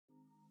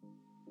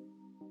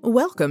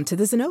Welcome to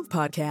the Zinnov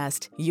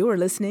podcast. You're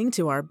listening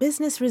to our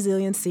Business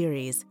Resilience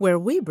series, where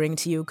we bring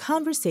to you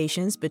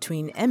conversations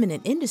between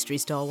eminent industry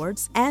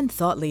stalwarts and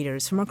thought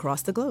leaders from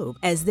across the globe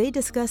as they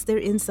discuss their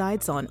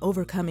insights on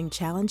overcoming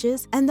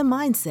challenges and the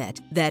mindset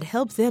that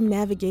help them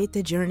navigate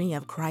the journey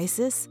of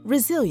crisis,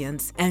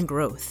 resilience, and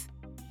growth.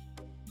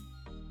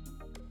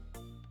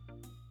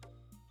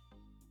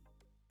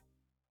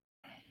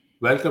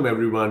 Welcome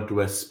everyone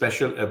to a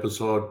special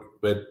episode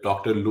with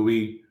Dr.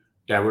 Louis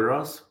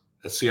Taveras,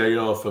 a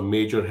CIO of a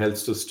major health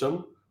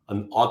system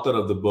and author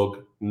of the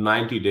book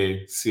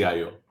 90-Day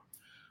CIO.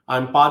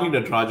 I'm Pari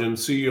Natarajan,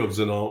 CEO of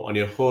Zinnov, and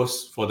your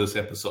host for this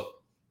episode.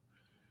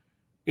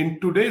 In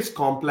today's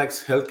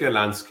complex healthcare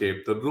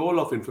landscape, the role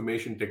of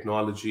information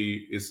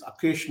technology is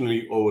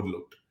occasionally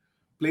overlooked.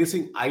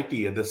 Placing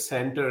IT at the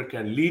center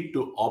can lead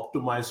to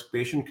optimized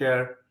patient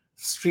care,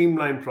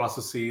 streamlined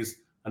processes,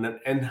 and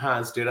an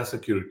enhanced data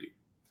security.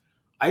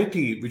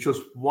 IT, which was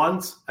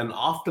once an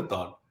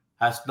afterthought,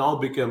 has now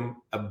become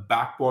a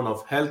backbone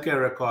of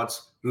healthcare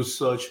records,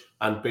 research,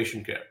 and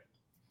patient care.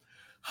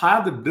 I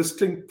have the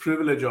distinct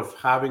privilege of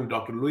having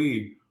Dr.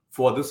 Louis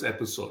for this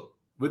episode.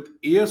 With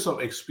years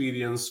of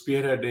experience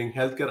spearheading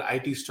healthcare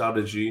IT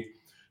strategy,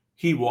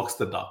 he walks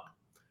the talk.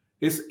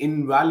 His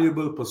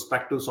invaluable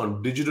perspectives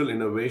on digital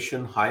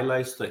innovation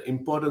highlights the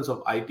importance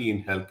of IT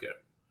in healthcare.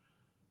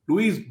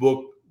 Louis'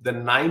 book, The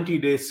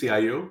 90-Day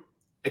CIO,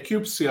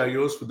 equips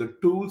CIOs with the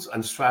tools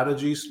and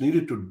strategies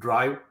needed to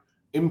drive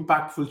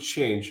impactful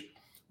change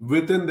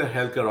within the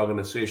healthcare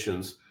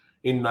organizations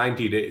in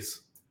 90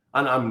 days.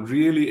 And I'm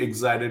really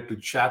excited to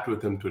chat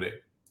with him today.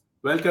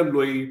 Welcome,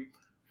 Louis.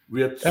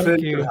 We are thrilled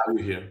to have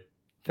you here.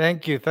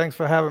 Thank you. Thanks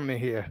for having me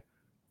here.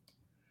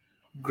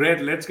 Great.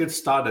 Let's get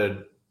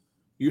started.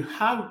 You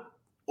have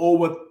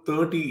over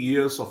 30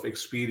 years of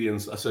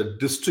experience as a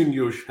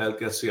distinguished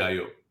healthcare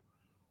CIO.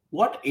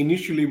 What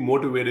initially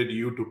motivated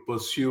you to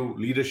pursue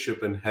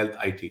leadership in health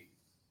IT?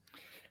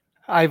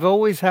 I've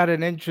always had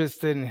an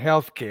interest in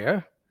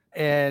healthcare,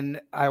 and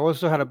I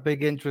also had a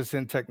big interest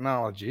in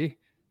technology.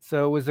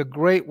 So it was a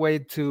great way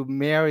to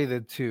marry the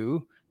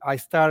two. I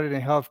started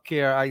in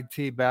healthcare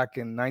IT back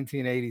in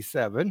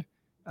 1987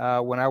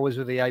 when I was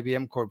with the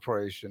IBM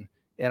Corporation.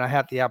 And I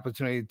had the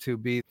opportunity to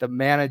be the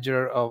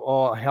manager of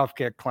all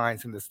healthcare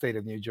clients in the state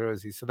of New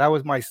Jersey. So that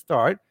was my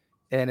start,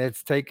 and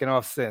it's taken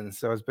off since.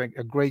 So it's been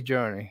a great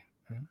journey.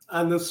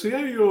 And the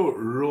CIO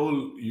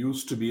role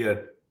used to be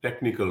a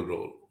technical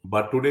role,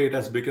 but today it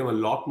has become a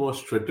lot more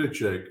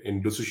strategic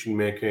in decision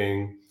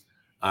making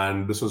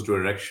and business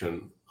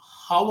direction.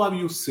 How have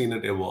you seen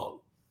it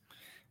evolve?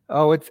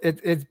 Oh,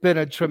 it's been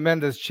a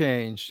tremendous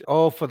change,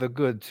 all for the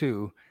good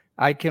too.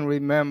 I can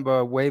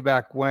remember way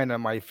back when on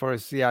my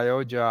first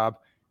CIO job,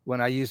 when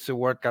I used to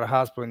work at a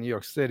hospital in New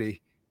York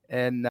City,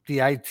 and the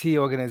IT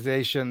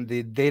organization,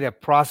 the data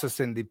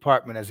processing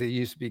department, as it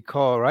used to be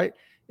called, right?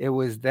 It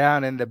was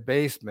down in the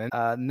basement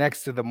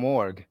next to the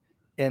morgue.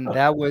 And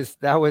that was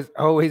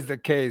always the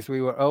case.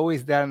 We were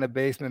always down in the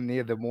basement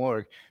near the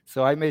morgue.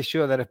 So I made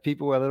sure that if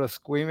people were a little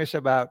squeamish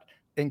about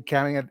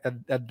encountering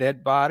a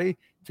dead body,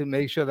 to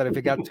make sure that if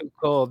it got too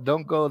cold,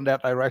 don't go in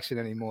that direction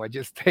anymore.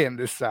 Just stay on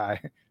this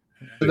side.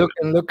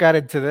 Look at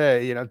it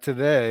today.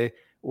 Today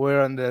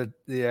we're on the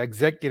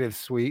executive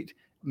suite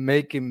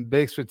making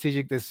big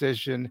strategic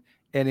decision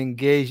and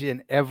engage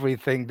in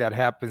everything that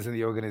happens in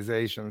the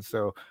organization.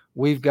 So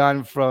we've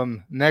gone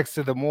from next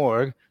to the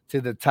morgue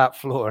to the top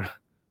floor.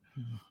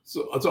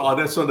 So are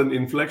there certain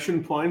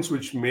inflection points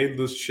which made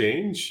this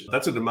change?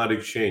 That's a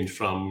dramatic change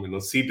from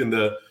seat at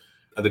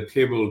the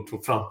table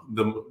from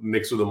the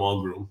next to the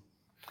morgue room.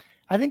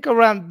 I think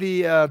around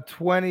the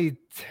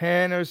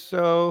 2010 or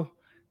so,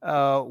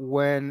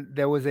 when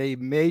there was a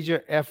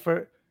major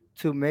effort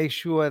to make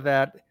sure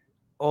that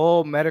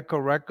all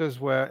medical records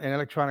were in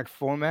electronic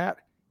format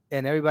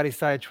and everybody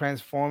started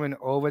transforming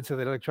over to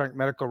the electronic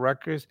medical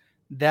records,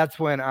 that's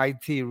when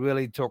IT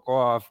really took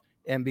off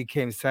and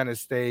became center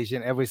stage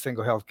in every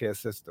single healthcare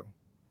system.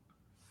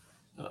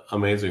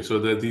 Amazing. So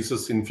this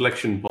is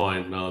inflection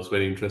point now. It's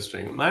very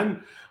interesting.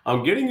 Man,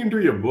 I'm getting into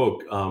your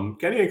book.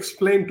 Can you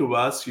explain to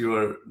us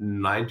your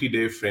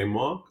 90-day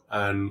framework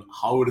and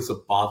how it is a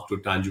path to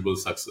tangible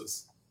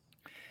success?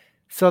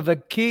 So the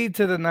key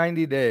to the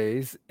 90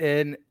 days,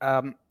 and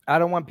I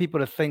don't want people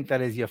to think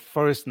that is your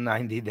first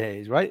 90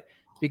 days, right?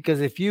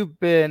 Because if you've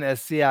been a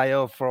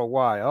CIO for a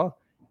while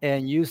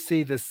and you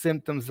see the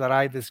symptoms that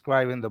I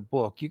describe in the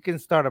book, you can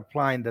start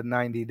applying the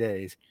 90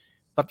 days.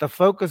 But the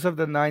focus of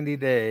the 90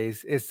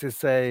 days is to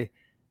say,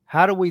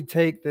 how do we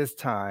take this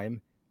time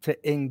to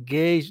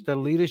engage the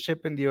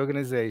leadership in the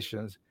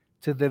organizations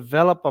to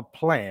develop a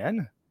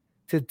plan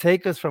to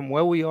take us from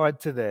where we are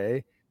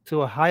today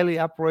to a highly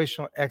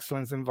operational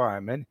excellence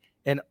environment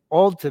and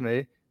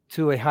ultimately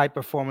to a high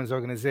performance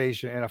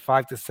organization in a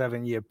 5 to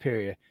 7 year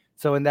period.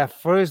 So in that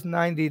first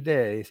 90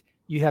 days,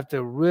 you have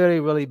to really,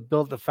 really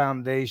build the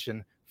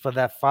foundation for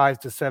that 5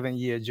 to 7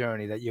 year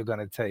journey that you're going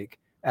to take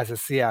as a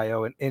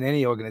CIO in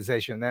any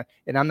organization.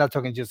 And I'm not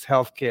talking just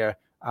healthcare.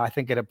 I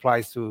think it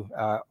applies to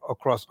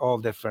across all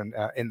different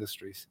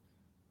industries.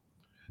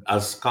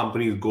 As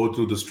companies go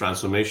through this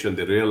transformation,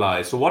 they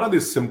realize, so what are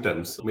these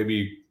symptoms?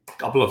 Maybe a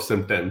couple of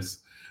symptoms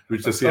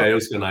which the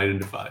CIOs can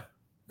identify.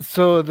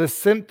 So the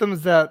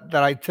symptoms that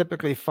I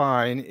typically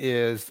find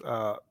is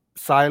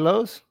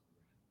silos,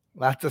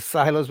 lots of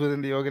silos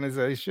within the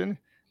organization,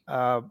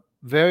 uh,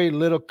 very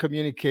little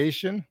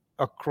communication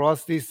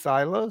across these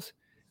silos.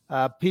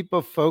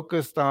 People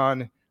focused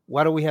on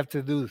what do we have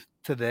to do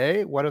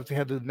today, what do we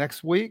have to do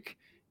next week,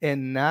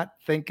 and not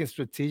thinking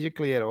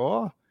strategically at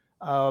all.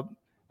 Uh,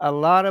 a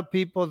lot of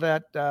people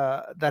that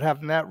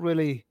have not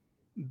really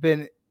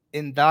been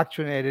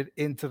indoctrinated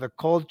into the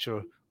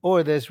culture,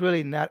 or there's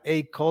really not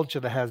a culture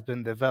that has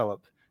been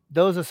developed.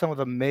 Those are some of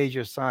the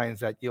major signs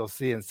that you'll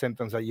see and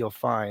symptoms that you'll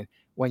find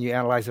when you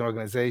analyze an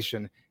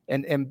organization.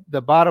 And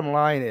the bottom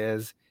line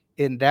is,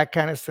 in that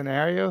kind of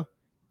scenario,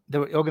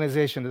 the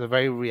organization is a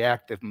very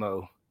reactive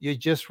mode. You're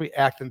just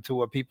reacting to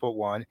what people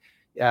want.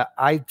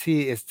 IT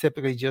is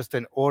typically just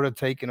an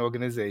order-taking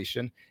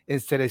organization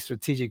instead of a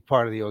strategic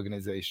part of the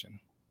organization.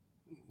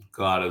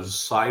 Got it.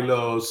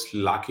 Silos,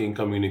 lacking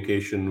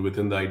communication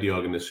within the IT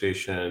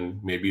organization,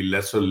 maybe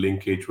lesser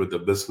linkage with the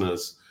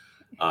business.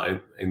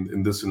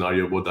 In this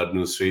scenario, both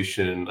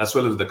administration as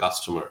well as the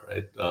customer,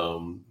 right?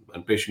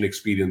 And patient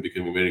experience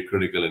becoming very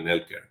critical in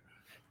healthcare.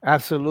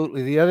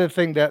 Absolutely. The other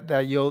thing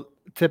that you'll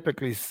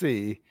typically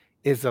see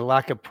is the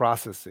lack of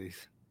processes.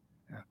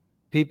 Yeah.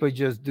 People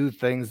just do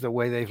things the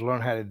way they've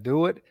learned how to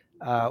do it,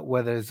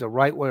 whether it's the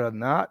right way or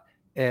not.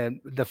 And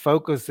the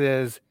focus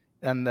is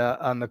on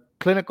the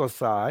clinical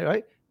side,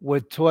 right? We're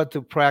taught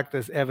to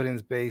practice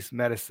evidence-based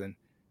medicine.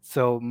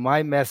 So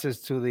my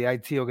message to the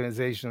IT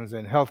organizations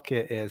in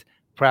healthcare is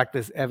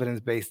practice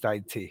evidence-based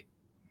IT.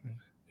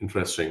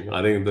 Interesting.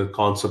 I think the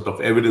concept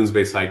of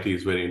evidence-based IT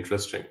is very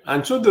interesting.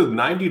 And so the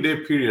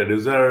 90-day period,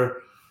 is there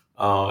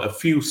a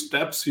few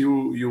steps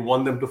you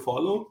want them to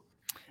follow?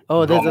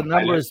 Oh, there's a Broad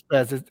number highlight. of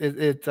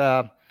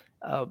steps.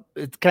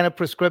 It's kind of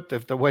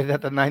prescriptive the way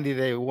that the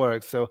 90-day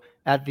works. So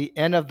at the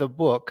end of the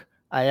book,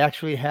 I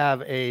actually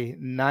have a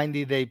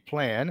 90-day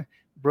plan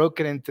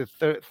broken into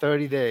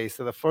 30 days.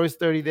 So the first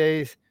 30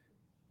 days,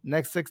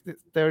 next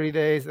 30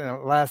 days, and the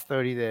last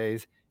 30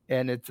 days.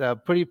 And it's a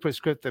pretty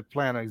prescriptive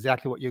plan on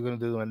exactly what you're going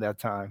to do in that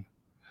time.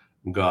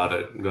 Got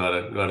it. Got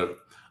it. Got it.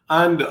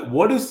 And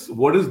what is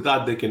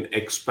that they can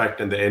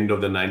expect at the end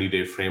of the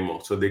 90-day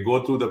framework? So they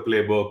go through the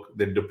playbook,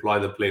 they deploy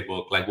the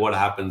playbook. Like what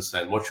happens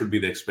then? What should be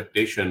the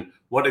expectation?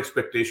 What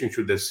expectation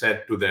should they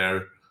set to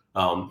their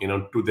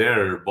to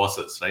their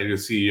bosses, right? Your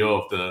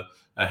CEO of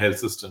the health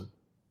system.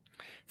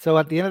 So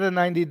at the end of the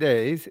 90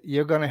 days,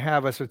 you're going to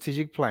have a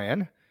strategic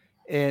plan,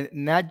 and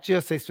not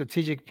just a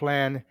strategic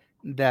plan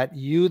that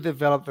you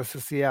developed as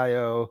a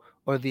CIO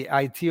or the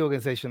IT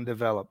organization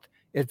developed.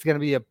 It's going to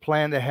be a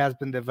plan that has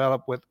been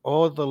developed with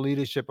all the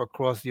leadership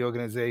across the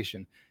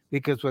organization.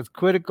 Because what's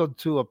critical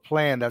to a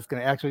plan that's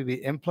going to actually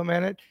be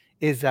implemented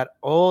is that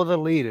all the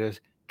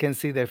leaders can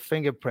see their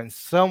fingerprints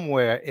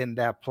somewhere in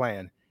that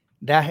plan.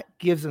 That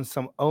gives them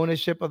some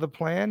ownership of the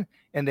plan,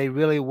 and they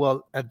really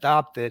will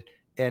adopt it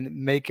and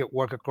make it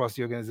work across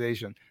the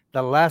organization.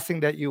 The last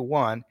thing that you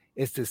want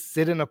is to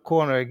sit in a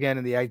corner again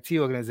in the IT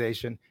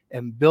organization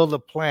and build a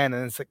plan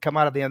and then come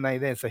out at the end of the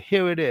day and say,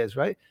 here it is,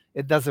 right?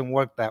 It doesn't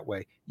work that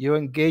way. You're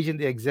engaging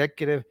the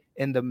executive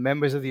and the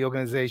members of the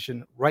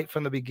organization right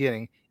from the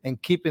beginning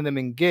and keeping them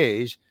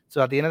engaged.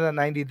 So at the end of the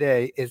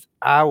 90-day is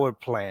our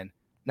plan,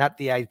 not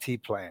the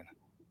IT plan.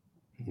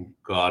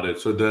 Got it.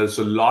 So there's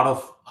a lot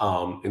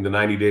of, in the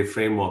 90-day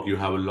framework, you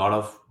have a lot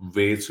of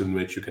ways in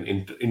which you can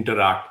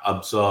interact,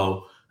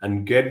 observe,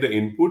 and get the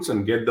inputs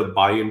and get the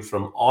buy-in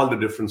from all the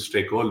different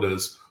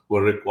stakeholders who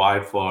are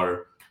required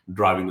for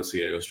driving the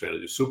CIO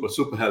strategy. Super,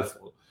 super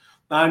helpful.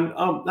 And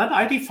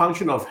that IT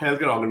function of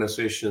healthcare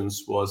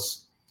organizations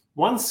was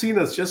once seen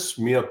as just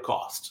mere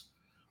cost.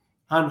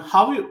 And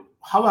how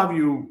have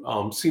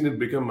you seen it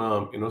become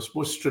a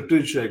more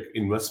strategic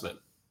investment?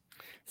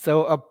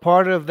 So a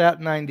part of that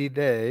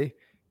 90-day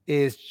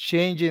is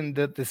changing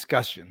the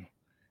discussion,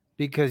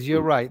 because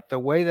you're right. The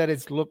way that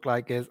it's looked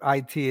like is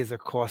IT is a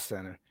cost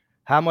center.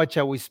 How much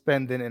are we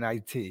spending in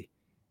IT?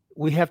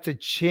 We have to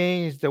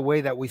change the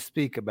way that we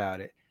speak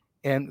about it.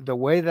 And the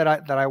way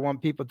that I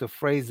want people to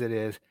phrase it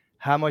is,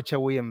 how much are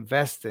we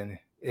investing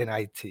in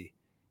IT?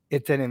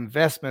 It's an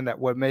investment that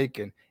we're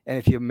making. And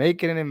if you're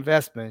making an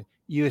investment,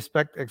 you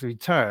expect a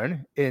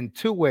return in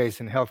two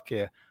ways in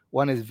healthcare.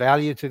 One is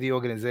value to the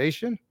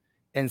organization.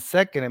 And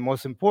second, and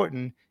most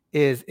important,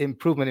 is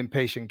improvement in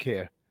patient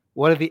care.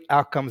 What are the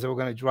outcomes that we're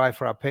going to drive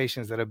for our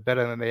patients that are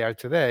better than they are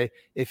today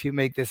if you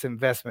make this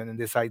investment in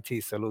this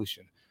IT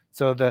solution?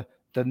 So the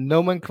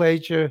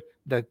nomenclature,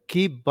 the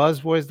key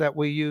buzzwords that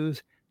we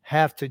use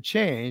have to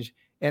change.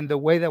 And the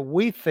way that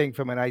we think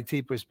from an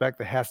IT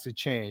perspective has to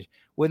change.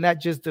 We're not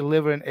just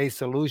delivering a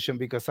solution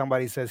because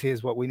somebody says,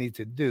 here's what we need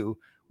to do.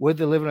 We're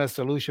delivering a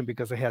solution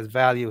because it has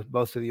value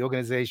both to the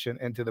organization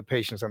and to the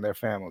patients and their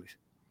families.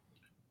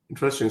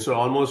 Interesting. So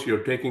almost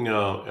you're taking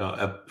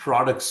a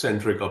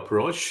product-centric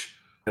approach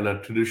and a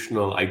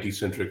traditional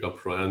IT-centric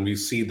approach, and we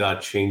see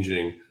that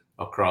changing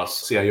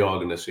across CIO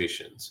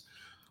organizations.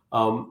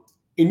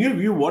 In your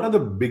view, what are the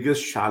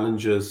biggest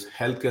challenges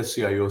healthcare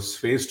CIOs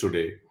face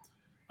today,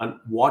 and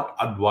what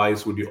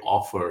advice would you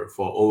offer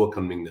for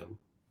overcoming them?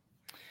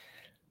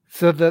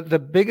 So the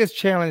biggest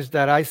challenge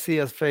that I see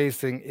us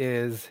facing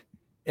is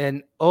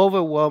an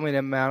overwhelming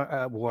amount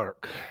of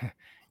work,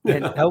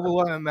 an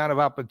overwhelming amount of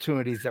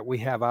opportunities that we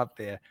have out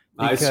there.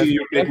 I see Because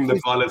you taking the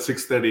call at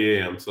 6:30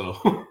 a.m.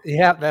 So,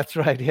 yeah, that's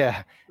right.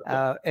 Yeah.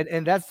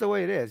 And that's the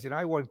way it is.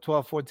 I work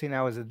 12, 14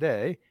 hours a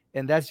day,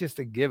 and that's just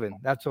a given.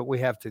 That's what we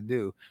have to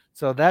do.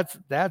 So that's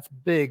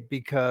big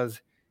because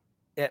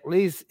at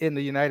least in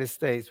the United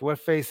States, we're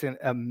facing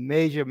a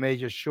major,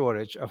 major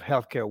shortage of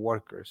healthcare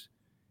workers.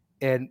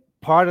 And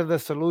part of the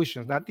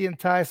solution, not the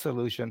entire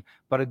solution,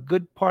 but a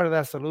good part of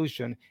that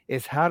solution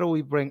is how do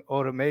we bring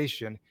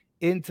automation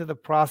into the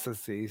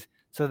processes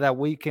so that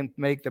we can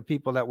make the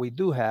people that we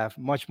do have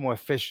much more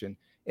efficient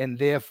and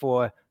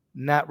therefore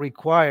not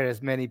require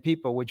as many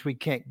people, which we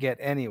can't get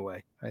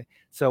anyway. Right?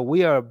 So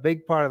we are a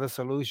big part of the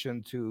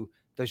solution to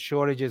the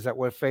shortages that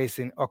we're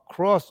facing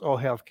across all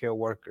healthcare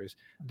workers.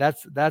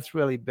 That's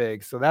really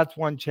big. So that's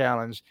one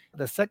challenge.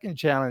 The second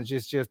challenge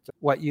is just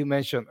what you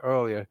mentioned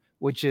earlier,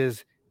 which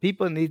is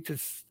people need to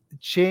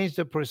change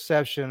the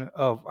perception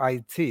of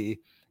IT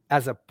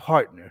as a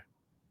partner,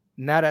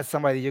 not as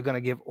somebody you're going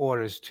to give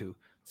orders to.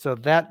 So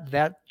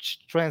that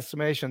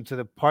transformation to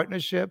the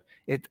partnership,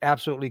 it's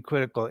absolutely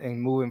critical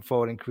in moving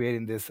forward and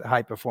creating this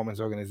high performance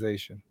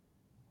organization.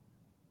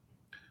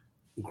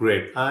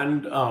 great.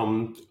 And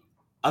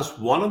as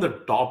one of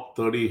the top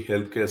 30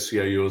 healthcare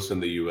CIOs in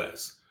the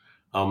US,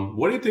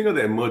 what do you think are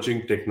the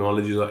emerging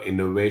technologies or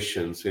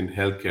innovations in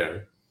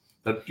healthcare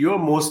that you're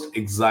most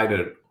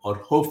excited or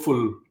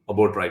hopeful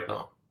about right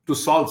now to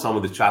solve some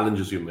of the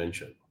challenges you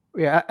mentioned?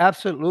 Yeah,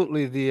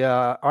 absolutely. The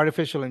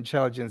artificial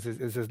intelligence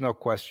is no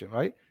question,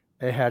 right?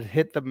 It had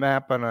hit the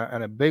map in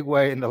a big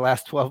way in the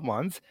last 12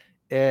 months,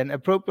 and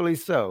appropriately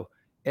so.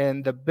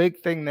 And the big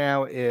thing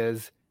now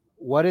is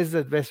what is the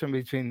investment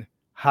between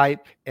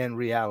hype and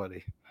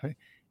reality? Right?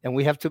 And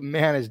we have to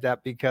manage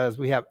that because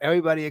we have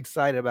everybody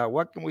excited about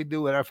what can we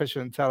do with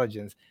artificial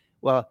intelligence.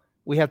 Well,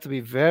 we have to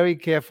be very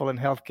careful in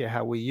healthcare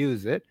how we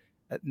use it,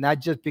 not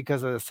just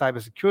because of the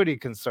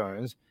cybersecurity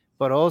concerns,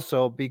 but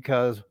also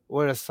because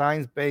we're a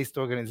science-based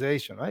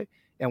organization, right?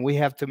 And we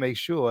have to make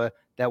sure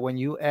that when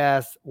you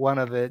ask one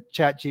of the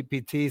chat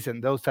GPTs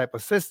and those type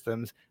of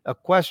systems a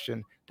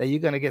question, that you're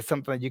going to get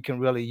something that you can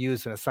really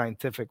use in a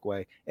scientific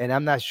way. And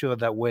I'm not sure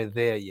that we're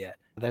there yet.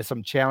 There's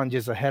some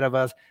challenges ahead of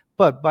us.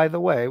 But by the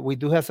way, we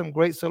do have some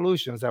great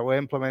solutions that we're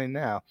implementing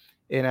now.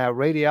 In our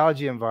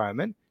radiology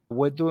environment,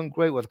 we're doing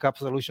great with a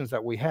couple solutions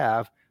that we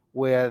have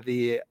where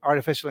the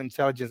artificial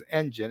intelligence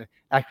engine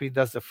actually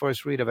does the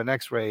first read of an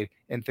x-ray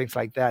and things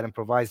like that and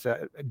provides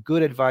a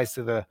good advice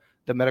to the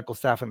medical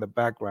staff in the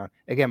background.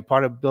 Again,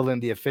 part of building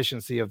the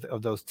efficiency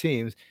of those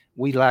teams,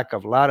 we lack a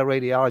lot of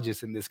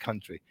radiologists in this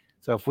country.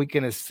 So if we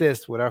can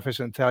assist with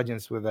artificial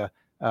intelligence with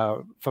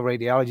for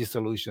radiology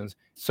solutions,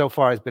 so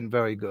far it's been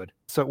very good.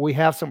 So we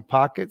have some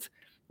pockets.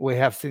 We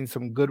have seen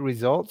some good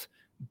results,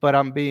 but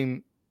I'm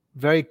being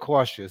very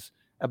cautious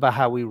about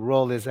how we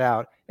roll this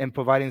out and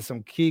providing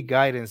some key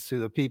guidance to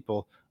the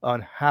people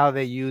on how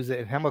they use it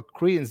and how much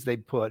credence they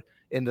put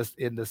in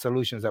the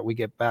solutions that we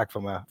get back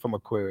from a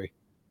query.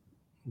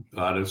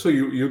 Got it. So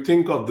you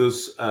think of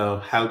this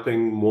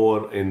helping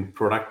more in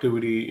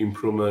productivity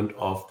improvement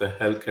of the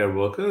healthcare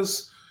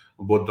workers,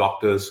 both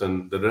doctors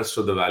and the rest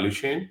of the value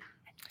chain?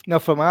 Now,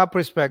 from our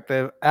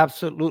perspective,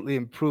 absolutely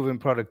improving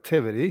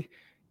productivity.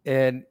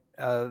 And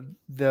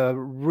the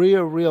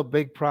real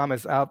big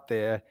promise out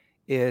there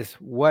is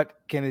what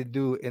can it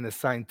do in the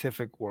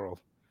scientific world?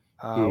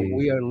 Hmm.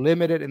 We are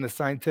limited in the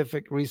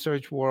scientific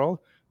research world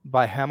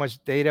by how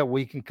much data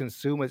we can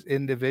consume as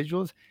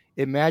individuals.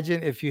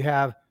 Imagine if you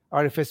have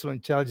artificial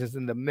intelligence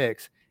in the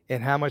mix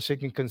and how much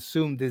it can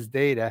consume this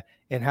data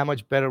and how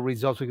much better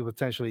results we could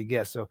potentially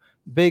get. So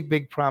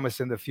big promise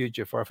in the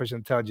future for artificial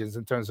intelligence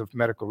in terms of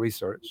medical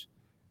research.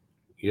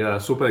 Yeah,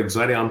 super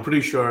exciting. I'm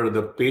pretty sure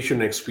the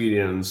patient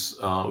experience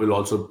will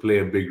also play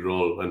a big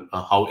role in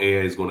how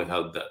AI is going to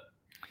help that.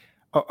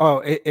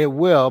 It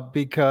will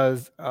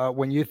because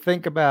when you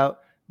think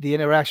about the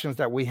interactions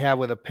that we have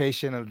with a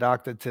patient and a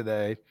doctor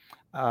today,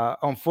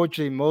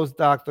 unfortunately, most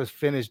doctors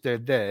finish their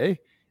day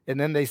and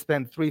then they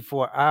spend 3,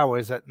 4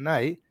 hours at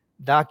night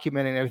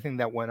documenting everything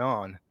that went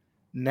on.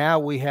 Now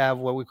we have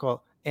what we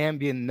call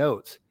ambient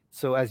notes.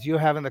 So as you're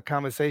having the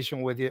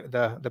conversation with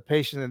the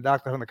patient and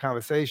doctor having the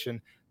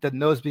conversation, the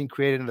notes being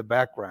created in the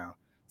background.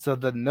 So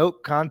the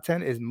note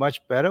content is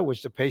much better,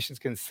 which the patients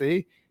can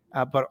see,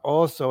 but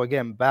also,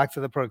 again, back to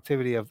the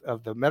productivity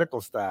of the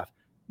medical staff.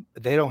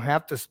 They don't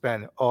have to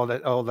spend all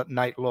that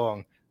night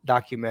long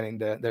documenting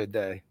their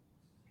day.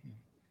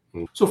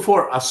 So,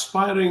 for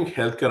aspiring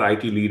healthcare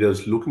IT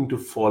leaders looking to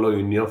follow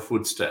in your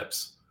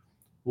footsteps,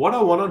 what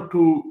are one or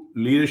two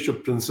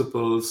leadership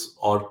principles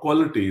or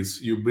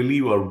qualities you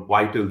believe are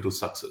vital to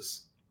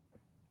success?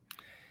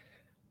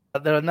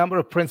 There are a number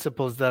of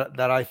principles that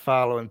I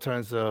follow in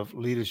terms of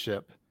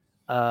leadership.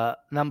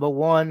 Number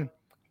one,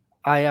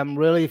 I am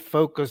really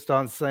focused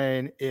on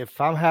saying, if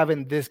I'm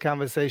having this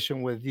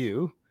conversation with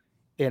you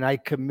and I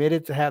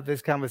committed to have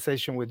this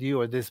conversation with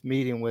you or this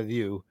meeting with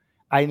you,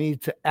 I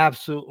need to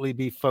absolutely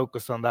be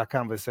focused on that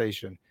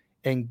conversation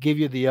and give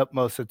you the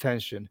utmost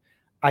attention.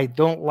 I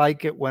don't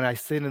like it when I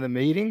sit in a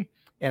meeting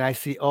and I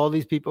see all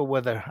these people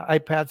with their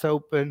iPads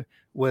open,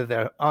 with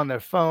their on their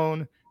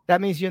phone.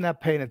 That means you're not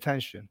paying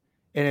attention.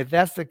 And if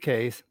that's the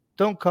case,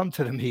 don't come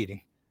to the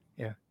meeting.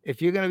 Yeah.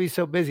 If you're going to be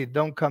so busy,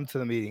 don't come to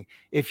the meeting.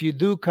 If you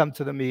do come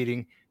to the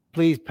meeting,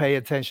 please pay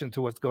attention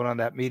to what's going on in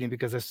that meeting,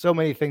 because there's so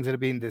many things that are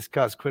being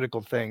discussed,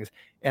 critical things.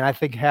 And I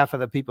think half of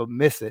the people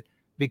miss it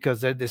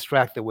because they're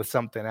distracted with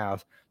something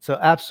else. So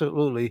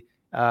absolutely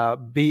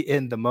be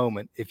in the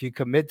moment. If you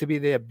commit to be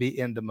there, be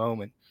in the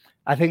moment.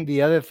 I think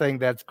the other thing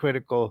that's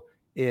critical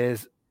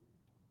is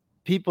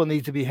people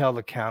need to be held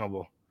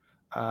accountable.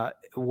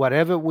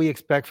 Whatever we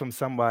expect from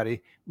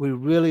somebody, we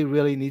really,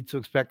 really need to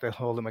expect to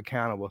hold them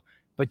accountable.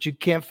 But you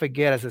can't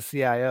forget as a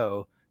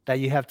CIO that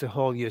you have to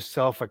hold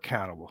yourself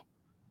accountable.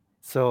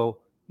 So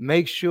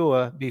make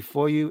sure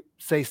before you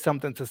say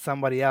something to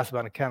somebody else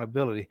about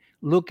accountability,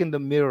 look in the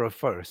mirror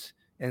first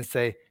and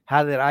say,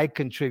 how did I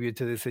contribute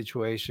to this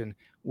situation?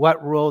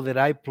 What role did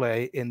I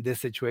play in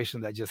this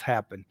situation that just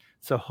happened?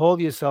 So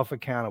hold yourself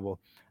accountable.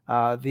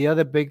 The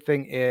other big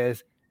thing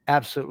is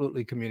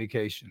absolutely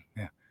communication.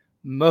 Yeah.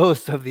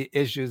 Most of the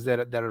issues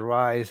that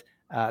arise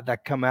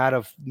that come out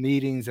of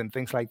meetings and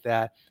things like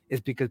that is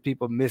because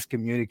people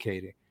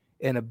miscommunicating.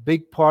 And a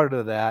big part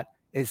of that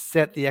is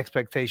set the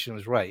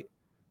expectations right.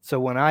 So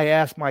when I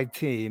ask my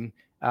team,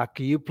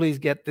 can you please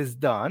get this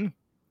done?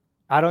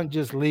 I don't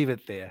just leave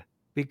it there,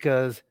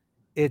 because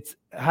it's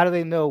how do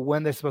they know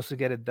when they're supposed to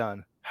get it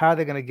done? How are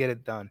they going to get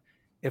it done?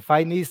 If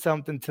I need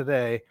something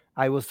today,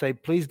 I will say,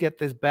 please get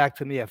this back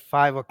to me at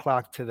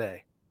 5:00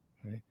 today.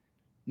 Right?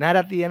 Not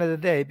at the end of the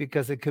day,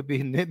 because it could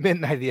be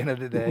midnight at the end of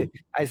the day.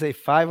 I say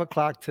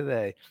 5:00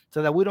 today,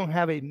 so that we don't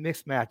have a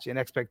mismatch in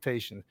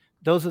expectations.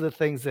 Those are the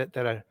things that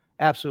are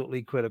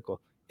absolutely critical.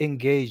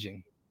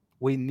 Engaging.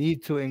 We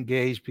need to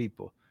engage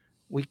people.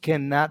 We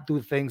cannot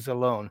do things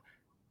alone.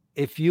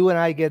 If you and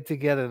I get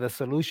together, the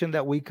solution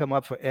that we come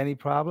up for any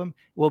problem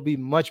will be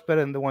much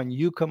better than the one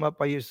you come up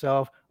by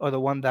yourself or the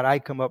one that I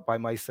come up by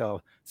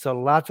myself. So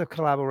lots of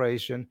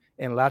collaboration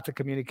and lots of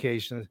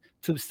communications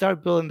to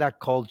start building that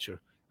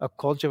culture, a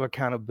culture of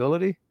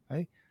accountability,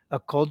 right? A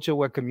culture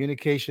where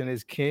communication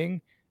is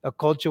king, a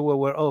culture where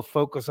we're all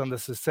focused on the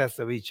success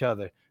of each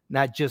other,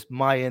 not just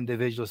my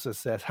individual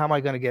success. How am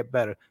I going to get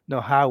better? No,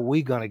 how are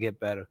we going to get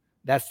better?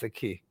 That's the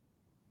key.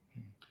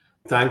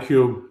 Thank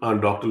you,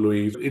 Dr.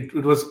 Louis. It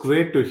was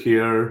great to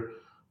hear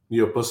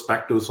your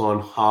perspectives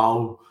on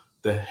how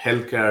the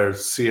healthcare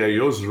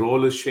CIO's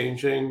role is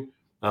changing,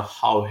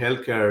 how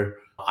healthcare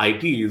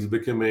IT is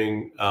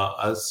becoming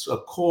as a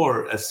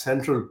core, a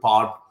central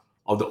part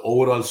of the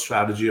overall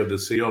strategy of the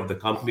CEO of the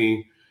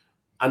company,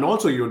 and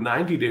also your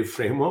 90-day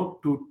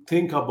framework to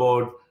think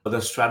about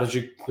the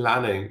strategic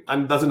planning.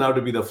 And it doesn't have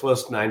to be the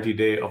first 90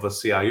 day of a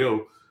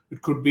CIO.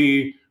 It could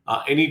be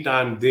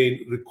anytime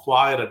they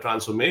require a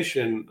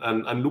transformation,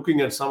 and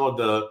looking at some of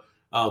the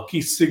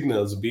key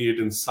signals, be it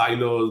in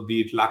silos,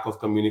 be it lack of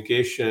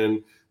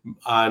communication,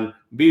 and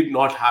be it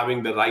not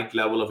having the right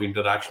level of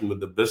interaction with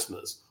the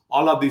business.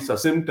 All of these are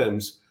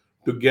symptoms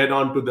to get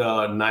onto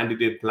the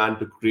 90-day plan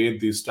to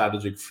create the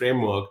strategic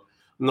framework,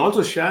 and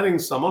also sharing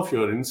some of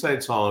your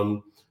insights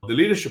on the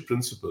leadership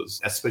principles,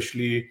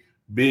 especially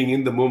being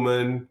in the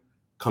moment,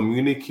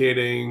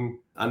 communicating,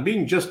 and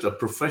being just a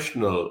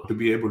professional to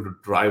be able to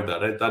drive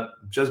that, right? That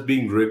just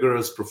being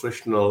rigorous,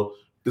 professional,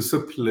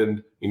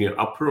 disciplined in your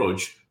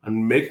approach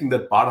and making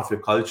that part of your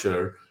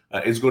culture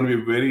is going to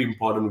be a very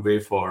important way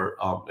for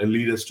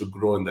leaders to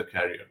grow in their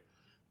career.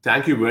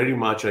 Thank you very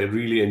much. I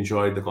really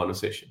enjoyed the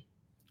conversation.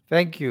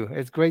 Thank you.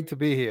 It's great to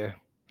be here.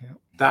 Yeah.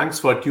 Thanks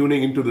for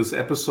tuning into this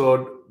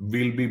episode.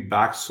 We'll be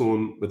back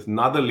soon with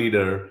another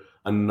leader,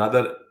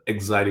 another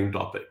exciting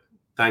topic.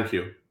 Thank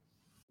you.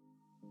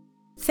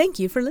 Thank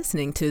you for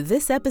listening to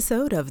this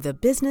episode of the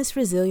Business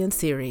Resilience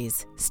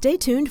Series. Stay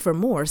tuned for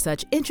more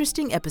such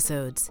interesting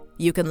episodes.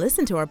 You can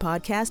listen to our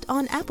podcast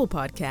on Apple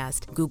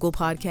Podcast, Google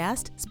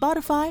Podcast,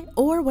 Spotify,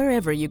 or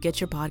wherever you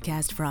get your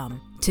podcast from.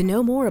 To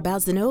know more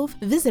about Zinnov,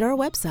 visit our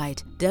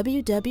website,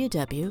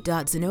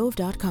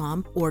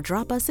 www.zinnov.com, or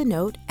drop us a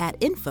note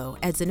at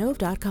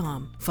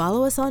info@zinnov.com.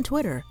 Follow us on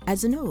Twitter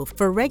 @Zinnov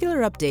for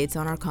regular updates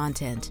on our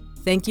content.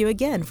 Thank you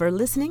again for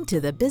listening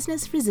to the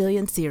Business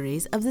Resilience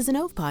Series of the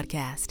Zinnov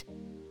Podcast.